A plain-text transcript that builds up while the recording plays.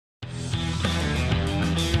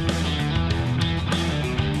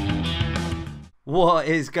What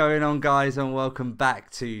is going on, guys, and welcome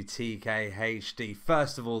back to TKHD.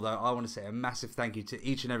 First of all, though, I want to say a massive thank you to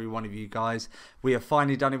each and every one of you guys. We have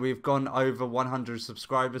finally done it. We've gone over 100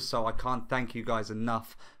 subscribers, so I can't thank you guys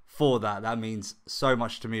enough for that. That means so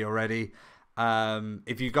much to me already.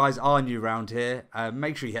 If you guys are new around here,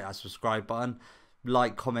 make sure you hit that subscribe button,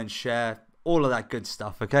 like, comment, share, all of that good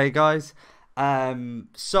stuff, okay, guys?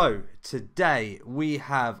 So today we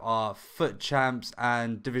have our FUT Champs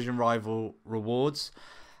and Division Rival rewards.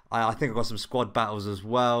 I think I've got some squad battles as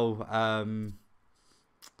well.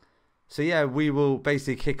 So yeah, we will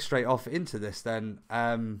basically kick straight off into this then.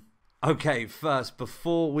 Okay, first,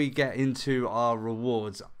 before we get into our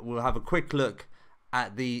rewards, we'll have a quick look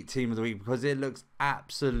at the team of the week because it looks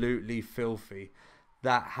absolutely filthy.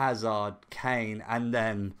 That Hazard, Kane, and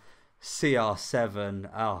then CR7.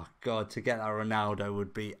 Oh god, to get that Ronaldo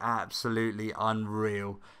would be absolutely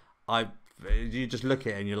unreal. You just look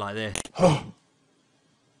at it and you're like this.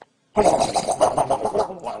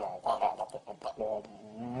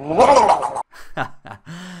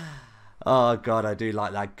 Oh god, I do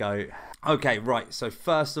like that goat. Okay, right, so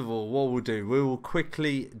first of all, what we'll do, we will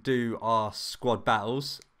quickly do our squad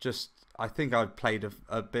battles. I think I've played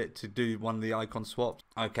a bit to do one of the icon swaps.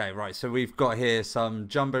 Okay, right, so we've got here some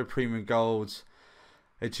Jumbo Premium Golds,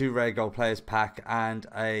 a 2 Rare Gold Players Pack, and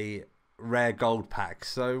a Rare Gold Pack.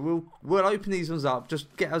 So we'll open these ones up,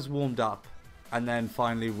 just get us warmed up, and then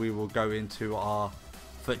finally we will go into our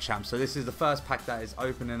FUT Champs. So this is the first pack that is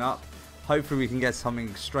opening up. Hopefully we can get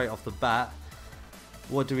something straight off the bat.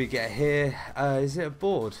 What do we get here? Is it a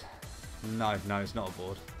board? No, it's not a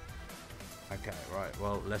board. Okay, right,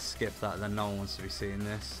 well, let's skip that, then no one wants to be seeing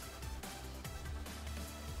this.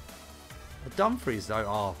 Dumfries, though,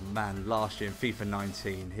 oh man, last year in FIFA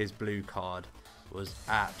 19, his blue card was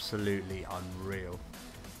absolutely unreal.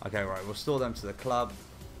 Okay, right, we'll store them to the club.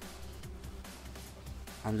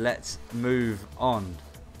 And let's move on.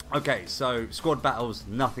 Okay, so squad battles,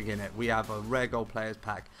 nothing in it. We have a Rare Gold Players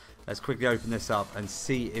Pack. Let's quickly open this up and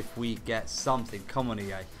see if we get something. Come on,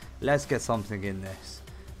 EA. Let's get something in this.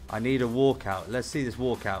 I need a walkout. Let's see this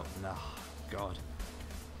walkout. Oh, God.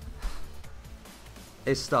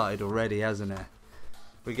 It started already, hasn't it?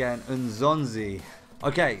 We're getting Unzonzi.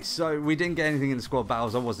 Okay, so we didn't get anything in the squad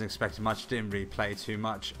battles. I wasn't expecting much. Didn't really play too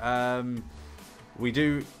much. We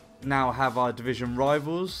do now have our division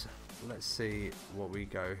rivals. Let's see what we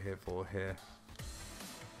go here for here.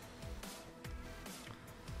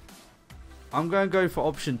 I'm going to go for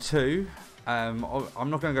option 2. I'm not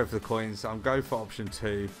going to go for the coins. I'm going for option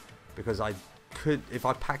 2 because I could, if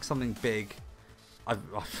I pack something big,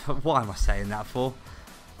 why am I saying that for?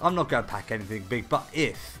 I'm not going to pack anything big, but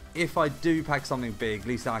if I do pack something big, at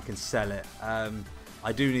least then I can sell it. I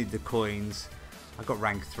do need the coins. I got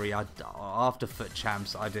rank 3. After FUT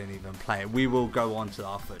Champs, I didn't even play it. We will go on to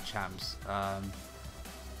our FUT Champs, and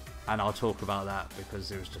I'll talk about that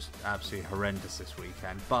because it was just absolutely horrendous this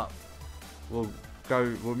weekend. But we'll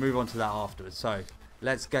move on to that afterwards. So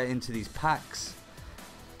let's get into these packs.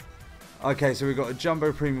 Okay, so we've got a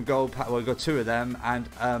Jumbo Premium Gold Pack. Well, we've got 2 of them and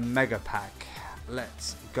a Mega Pack.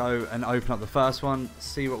 Let's go and open up the first one.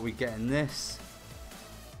 See what we get in this.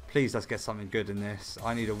 Please, let's get something good in this.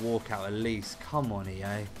 I need a walkout at least. Come on,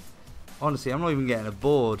 EA. Honestly, I'm not even getting a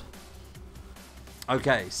board.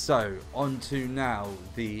 Okay, so on to now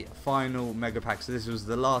the final Mega Pack. So this was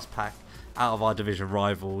the last pack out of our Division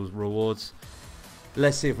Rivals rewards.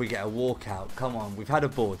 Let's see if we get a walkout. Come on, we've had a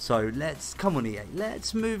board, so come on, EA,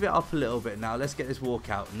 let's move it up a little bit now. Let's get this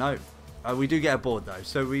walkout. No, we do get a board though.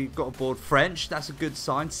 So we got a board. French, that's a good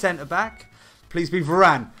sign. Centre back, please be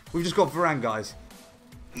Varane. We've just got Varane, guys.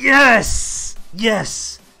 Yes,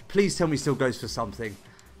 yes. Please tell me he still goes for something.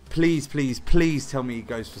 Please, please, please tell me he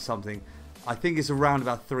goes for something. I think it's around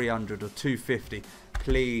about 300 or 250.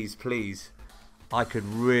 Please, please. I could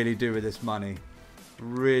really do with this money.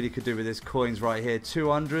 Really could do with this coins right here.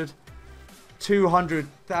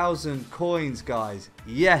 200,000 coins, guys.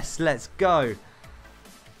 Yes, let's go.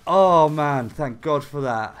 Oh man, thank God for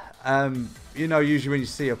that. You know, usually when you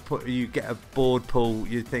see you get a board pull,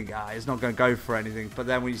 you think it's not going to go for anything. But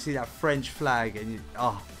then when you see that French flag and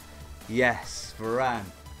yes, Varane.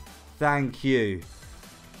 Thank you.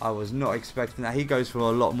 I was not expecting that. He goes for a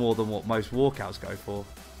lot more than what most walkouts go for.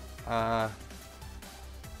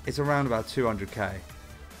 It's around about 200k.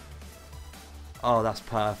 Oh, that's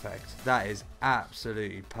perfect. That is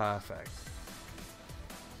absolutely perfect.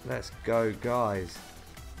 Let's go, guys.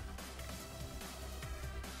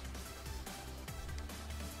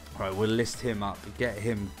 Right, we'll list him up, get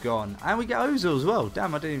him gone. And we get Ozil as well.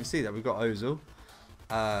 Damn, I didn't even see that. We've got Ozil.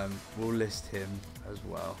 We'll list him as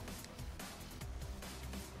well.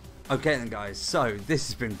 Okay then guys, so this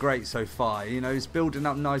has been great so far. You know, it's building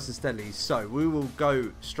up nice and steadily. So we will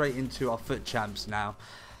go straight into our foot champs now.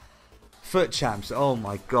 Foot champs, oh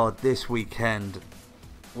my god, this weekend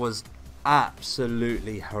was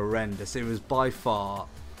absolutely horrendous. It was by far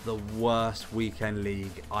the worst weekend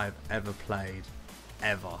league I've ever played,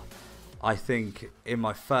 ever. I think in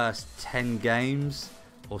my first 10 games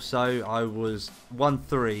or so, I was won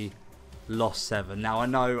 3, lost 7. Now I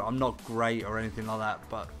know I'm not great or anything like that,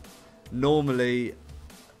 but normally,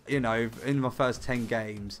 you know, in my first 10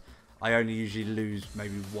 games, I only usually lose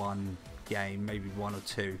maybe 1 game, maybe 1 or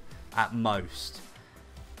 2 at most.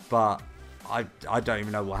 But I don't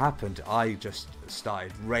even know what happened. I just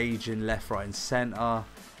started raging left, right and centre.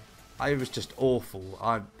 It was just awful.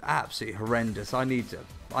 I'm absolutely horrendous. I need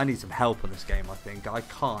some help on this game, I think. I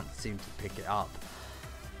can't seem to pick it up.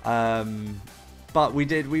 But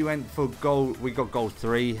we went for goal. We got goal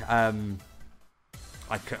 3. I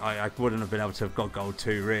wouldn't have been able to have got goal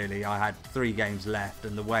 2 really. I had 3 games left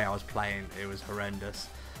and the way I was playing, it was horrendous.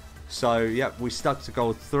 So yeah, we stuck to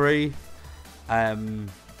goal 3. And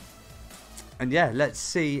yeah, let's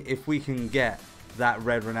see if we can get that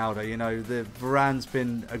red Ronaldo. You know, the Varane's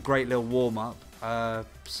been a great little warm-up.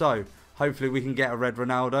 So hopefully we can get a red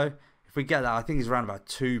Ronaldo. If we get that, I think he's around about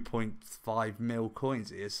 2.5 mil coins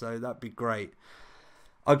here, so that'd be great.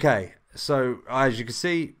 Okay, so as you can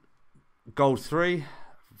see, goal 3.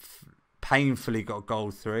 Painfully got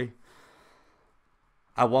goal 3.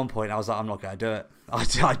 At one point I was like, I'm not going to do it.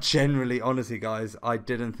 I generally, honestly guys, I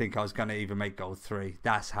didn't think I was going to even make goal 3.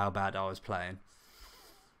 That's how bad I was playing.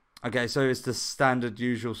 Okay, so it's the standard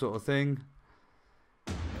usual sort of thing.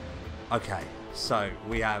 Okay, so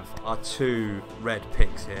we have our 2 red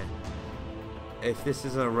picks here. If this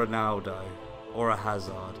is a Ronaldo or a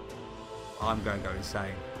Hazard, I'm going to go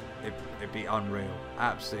insane. It'd be unreal.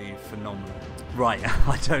 Absolutely phenomenal. Right,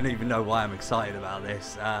 I don't even know why I'm excited about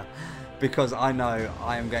this. Because I know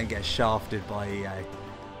I am going to get shafted by EA.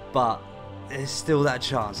 But there's still that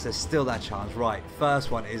chance. There's still that chance. Right,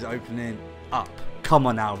 first one is opening up. Come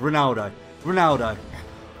on now, Ronaldo. Ronaldo.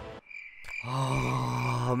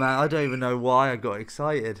 Oh, man, I don't even know why I got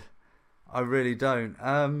excited. I really don't.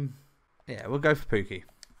 Yeah, we'll go for Pookie.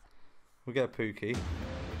 We'll get Pookie.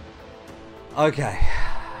 Okay.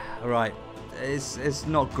 Alright. It's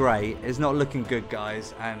not great. It's not looking good,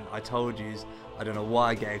 guys. And I told you, I don't know why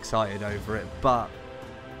I get excited over it. But,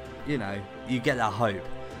 you know, you get that hope.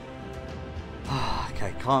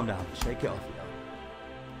 Okay, calm down. Shake it off.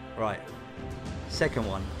 Right. Second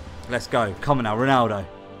one. Let's go. Come on now, Ronaldo.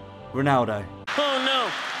 Ronaldo. Oh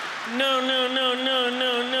no. No, no, no, no,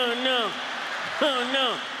 no, no, no. Oh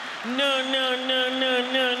no. No, no, no,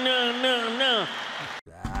 no, no, no, no, no.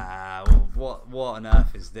 What on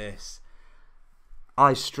earth is this?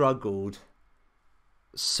 I struggled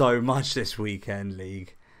so much this weekend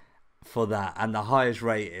league for that, and the highest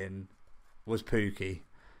rating was Pookie.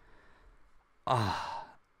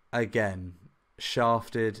 Again,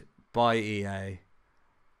 shafted by EA.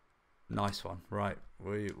 Nice one. Right,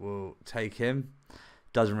 we will take him.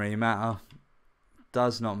 Doesn't really matter.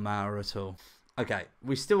 Does not matter at all. Okay,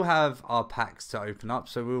 we still have our packs to open up,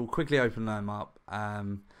 so we will quickly open them up.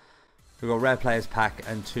 We've got rare players pack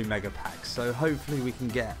and 2 mega packs, so hopefully we can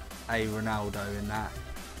get a Ronaldo in that,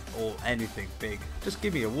 or anything big. Just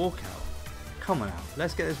give me a walkout. Come on now,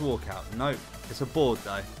 let's get this walkout. Nope, it's a board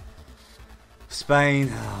though.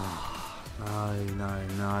 Spain. Oh, no, no,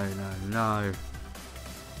 no, no, no.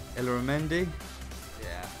 Illaramendi.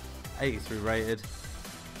 Yeah, 83 rated.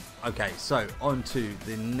 Okay, so on to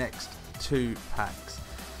the next 2 packs.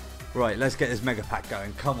 Right, let's get this mega pack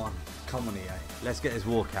going. Come on, EA. Let's get this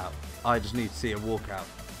walkout. I just need to see a walkout.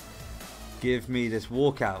 Give me this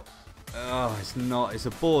walkout. Oh, it's not. It's a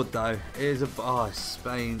board though. It is a. Oh,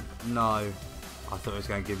 Spain. No. I thought it was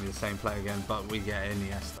going to give me the same player again, but we get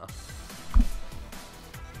Iniesta.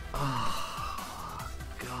 Oh,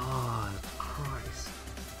 God. Christ.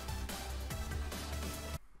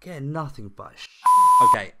 Getting nothing but shit.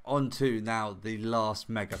 Okay, on to now the last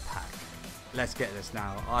mega pack. Let's get this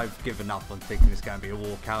now. I've given up on thinking it's going to be a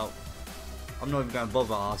walkout. I'm not even going to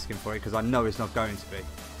bother asking for it because I know it's not going to be.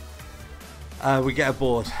 We get a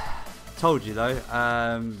board. Told you though.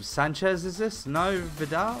 Sanchez is this? No,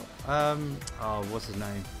 Vidal? Oh, what's his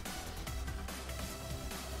name?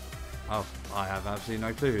 Oh, I have absolutely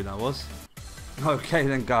no clue who that was. Okay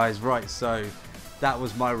then guys, right, so that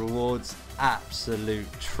was my rewards. Absolute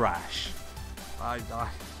trash. I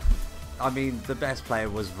mean, the best player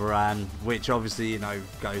was Varane, which obviously, you know,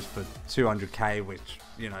 goes for 200k, which,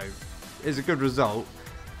 you know, is a good result.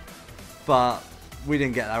 But we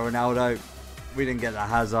didn't get that Ronaldo. We didn't get the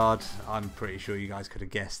Hazard. I'm pretty sure you guys could have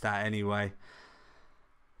guessed that anyway.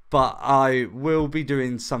 But I will be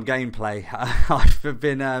doing some gameplay.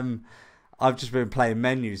 I've just been playing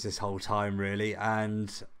menus this whole time, really,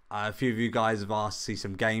 and a few of you guys have asked to see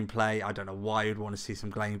some gameplay. I don't know why you'd want to see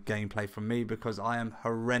some gameplay from me, because I am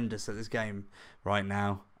horrendous at this game right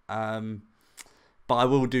now. But I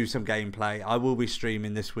will do some gameplay. I will be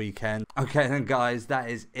streaming this weekend. Okay then guys, that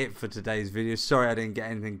is it for today's video. Sorry I didn't get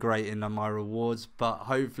anything great in on my rewards, but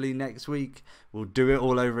hopefully next week we'll do it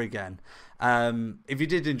all over again. If you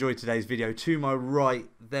did enjoy today's video, to my right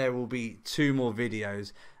there will be 2 more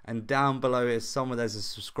videos, and down below is somewhere there's a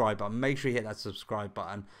subscribe button. Make sure you hit that subscribe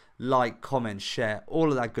button, like, comment, share, all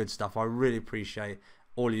of that good stuff. I really appreciate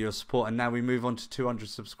all of your support, and now we move on to 200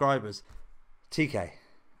 subscribers. TK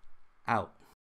out.